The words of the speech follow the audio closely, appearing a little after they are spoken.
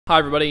Hi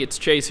everybody, it's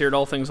Chase here at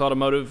All Things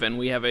Automotive, and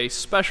we have a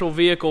special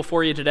vehicle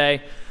for you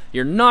today.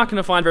 You're not going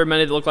to find very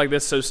many that look like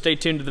this, so stay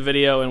tuned to the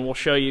video and we'll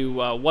show you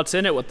what's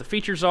in it, what the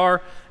features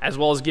are, as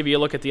well as give you a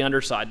look at the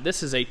underside.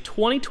 This is a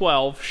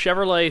 2012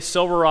 Chevrolet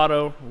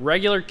Silverado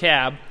regular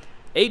cab,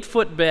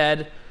 8-foot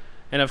bed,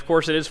 and of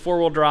course it is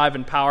 4-wheel drive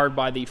and powered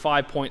by the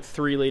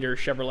 5.3-liter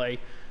Chevrolet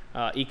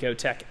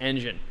Ecotec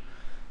engine.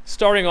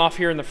 Starting off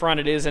here in the front,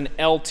 it is an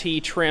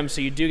LT trim, so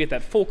you do get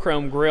that full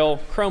chrome grille,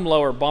 chrome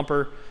lower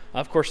bumper.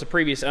 Of course, the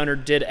previous owner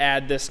did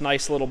add this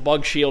nice little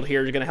bug shield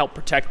here. It's going to help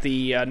protect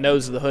the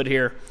nose of the hood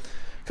here.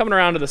 Coming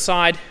around to the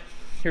side,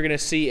 you're going to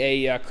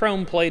see a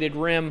chrome-plated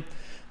rim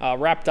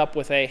wrapped up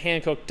with a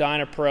Hankook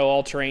Dynapro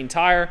all-terrain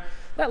tire.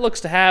 That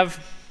looks to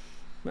have,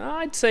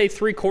 I'd say,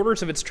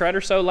 3/4 of its tread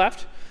or so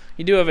left.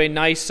 You do have a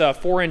nice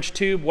 4-inch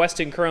tube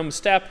Weston chrome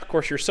step. Of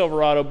course, your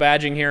Silverado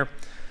badging here.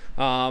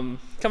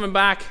 Coming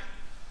back,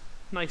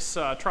 nice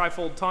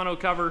trifold tonneau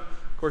cover.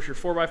 Of course, your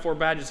 4x4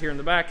 badges here in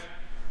the back.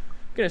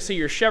 You're going to see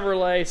your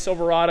Chevrolet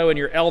Silverado and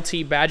your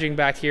LT badging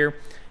back here.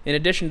 In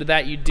addition to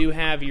that, you do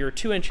have your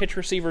 2-inch hitch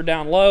receiver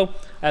down low,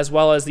 as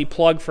well as the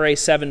plug for a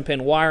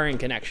 7-pin wiring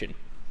connection.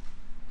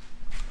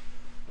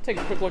 Take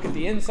a quick look at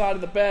the inside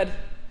of the bed.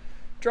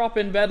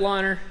 Drop-in bed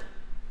liner.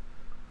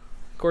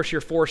 Of course, your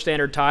 4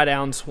 standard tie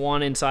downs,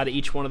 one inside of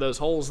each one of those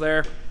holes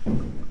there.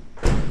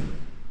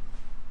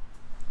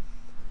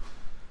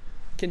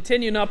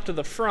 Continuing up to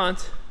the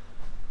front,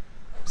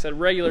 it's a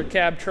regular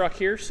cab truck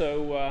here,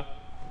 so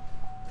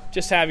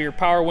just have your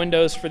power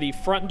windows for the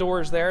front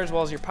doors there, as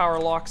well as your power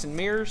locks and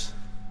mirrors.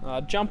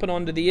 Jumping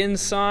onto the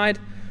inside,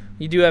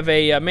 you do have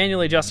a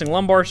manually adjusting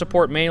lumbar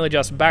support, manually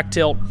adjusted back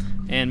tilt,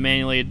 and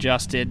manually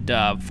adjusted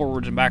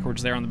forwards and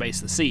backwards there on the base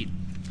of the seat.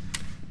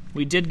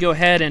 We did go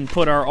ahead and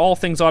put our All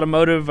Things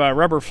Automotive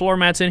rubber floor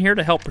mats in here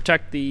to help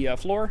protect the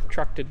floor.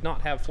 Truck did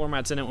not have floor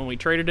mats in it when we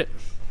traded it.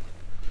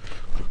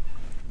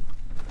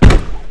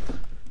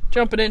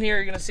 Jumping in here,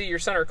 you're going to see your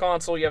center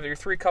console. You have your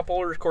 3 cup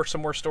holders, of course,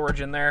 some more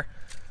storage in there.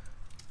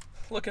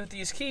 Looking at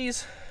these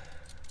keys,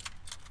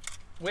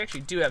 we actually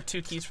do have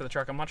 2 keys for the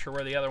truck. I'm not sure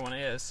where the other one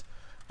is.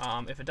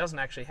 If it doesn't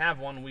actually have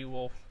one, we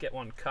will get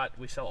one cut.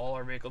 We sell all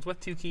our vehicles with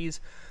 2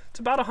 keys. It's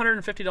about a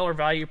 $150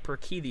 value per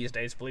key these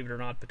days, believe it or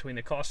not, between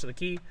the cost of the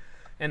key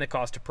and the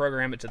cost to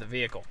program it to the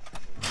vehicle.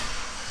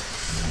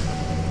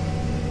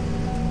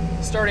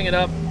 Starting it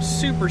up,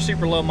 super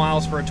low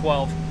miles for a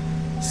 12.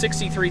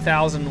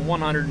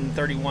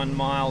 63,131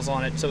 miles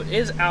on it, so it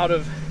is out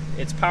of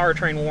its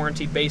powertrain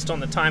warranty based on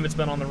the time it's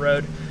been on the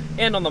road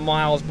and on the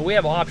miles, but we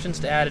have options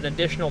to add an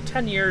additional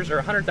 10 years or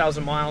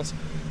 100,000 miles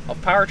of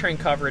powertrain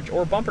coverage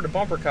or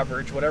bumper-to-bumper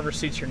coverage, whatever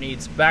suits your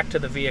needs, back to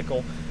the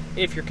vehicle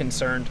if you're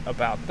concerned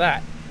about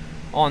that.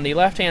 On the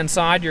left-hand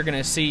side, you're going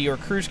to see your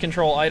cruise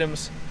control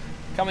items.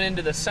 Coming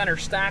into the center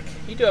stack,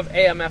 you do have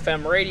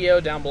AM/FM radio.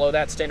 Down below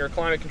that, standard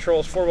climate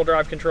controls, 4-wheel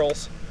drive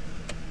controls,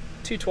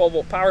 2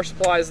 12-volt power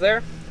supplies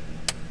there.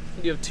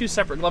 You do have 2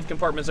 separate glove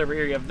compartments over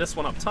here. You have this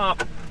one up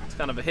top. It's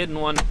kind of a hidden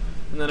one.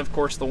 And then, of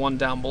course, the one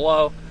down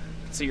below.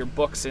 You can see your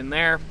books in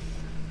there.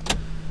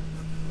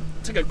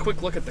 Take a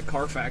quick look at the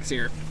Carfax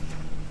here.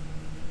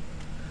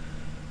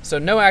 So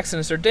no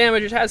accidents or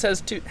damage. It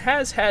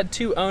has had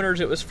 2 owners.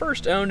 It was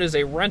first owned as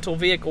a rental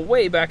vehicle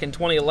way back in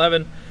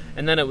 2011,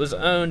 and then it was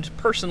owned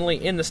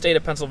personally in the state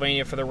of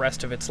Pennsylvania for the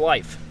rest of its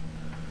life.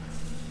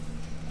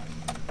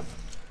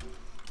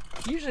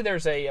 Usually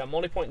there's a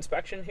multi-point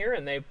inspection here,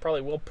 and they probably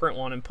will print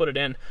one and put it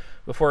in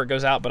before it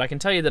goes out, but I can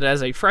tell you that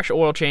as a fresh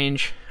oil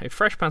change, a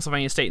fresh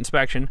Pennsylvania state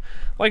inspection,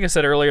 like I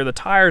said earlier, the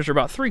tires are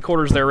about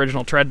 3/4 their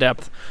original tread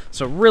depth,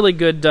 so really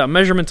good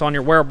measurements on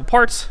your wearable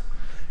parts.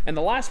 And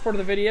the last part of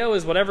the video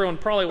is what everyone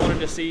probably wanted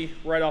to see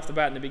right off the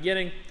bat in the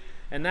beginning,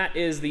 and that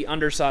is the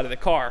underside of the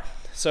car.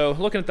 So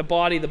looking at the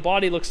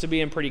body looks to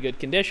be in pretty good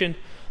condition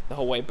the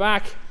whole way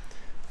back.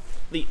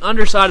 The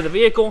underside of the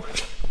vehicle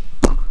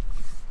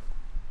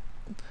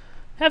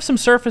have some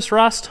surface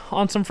rust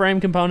on some frame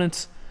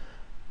components,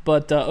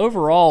 but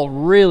overall,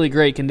 really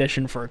great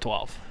condition for a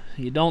 12.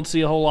 You don't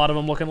see a whole lot of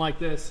them looking like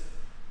this.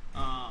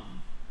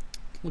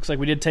 Looks like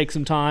we did take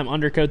some time,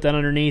 undercoat that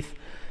underneath,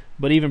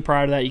 but even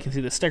prior to that, you can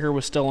see the sticker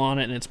was still on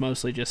it, and it's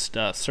mostly just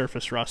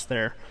surface rust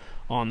there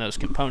on those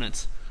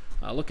components.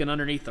 Looking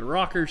underneath the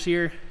rockers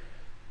here,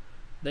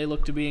 they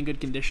look to be in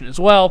good condition as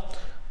well.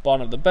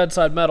 Bottom of the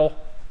bedside metal,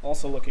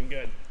 also looking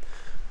good.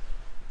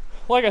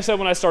 Like I said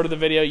when I started the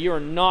video, you are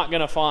not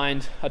going to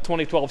find a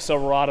 2012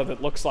 Silverado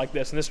that looks like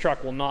this, and this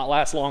truck will not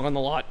last long on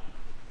the lot.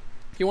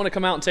 If you want to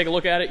come out and take a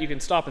look at it, you can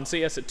stop and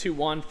see us at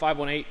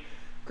 21518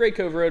 Great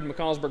Cove Road,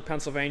 McConnellsburg,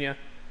 Pennsylvania.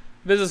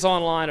 Visit us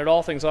online at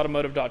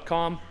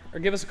allthingsautomotive.com or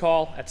give us a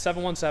call at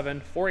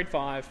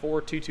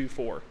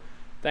 717-485-4224.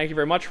 Thank you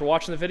very much for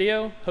watching the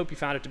video. Hope you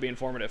found it to be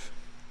informative.